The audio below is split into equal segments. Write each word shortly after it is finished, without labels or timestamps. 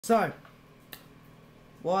So,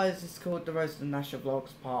 why is this called the Roast of NASHER Vlogs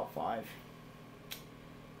Part 5?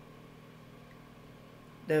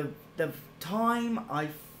 The time I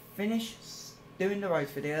finish doing the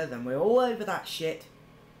roast video, then we're all over that shit.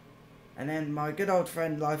 And then my good old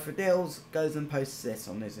friend Life for Deals goes and posts this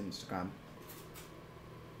on his Instagram.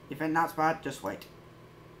 You think that's bad? Just wait.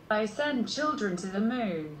 I send children to the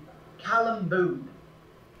moon. Callum Boone.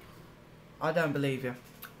 I don't believe you.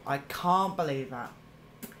 I can't believe that.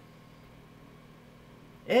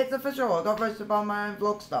 It's official. I got roasted by my own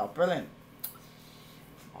vlog star. Brilliant.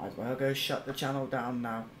 Might as well go shut the channel down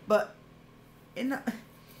now. But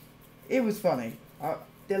it was funny.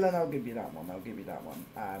 Dylan, I'll give you that one. I'll give you that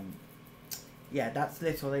one. Yeah, that's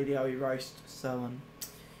literally the OE roast. So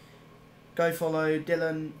go follow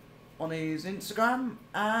Dylan on his Instagram,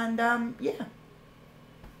 and yeah,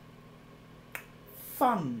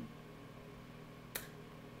 fun.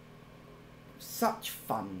 Such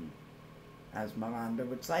fun, as Miranda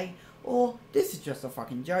would say. Or, this is just a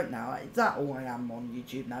fucking joke now. Is that all I am on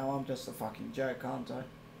YouTube now? I'm just a fucking joke, aren't I?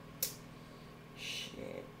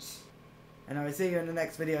 Shit. Anyway, see you in the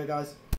next video, guys.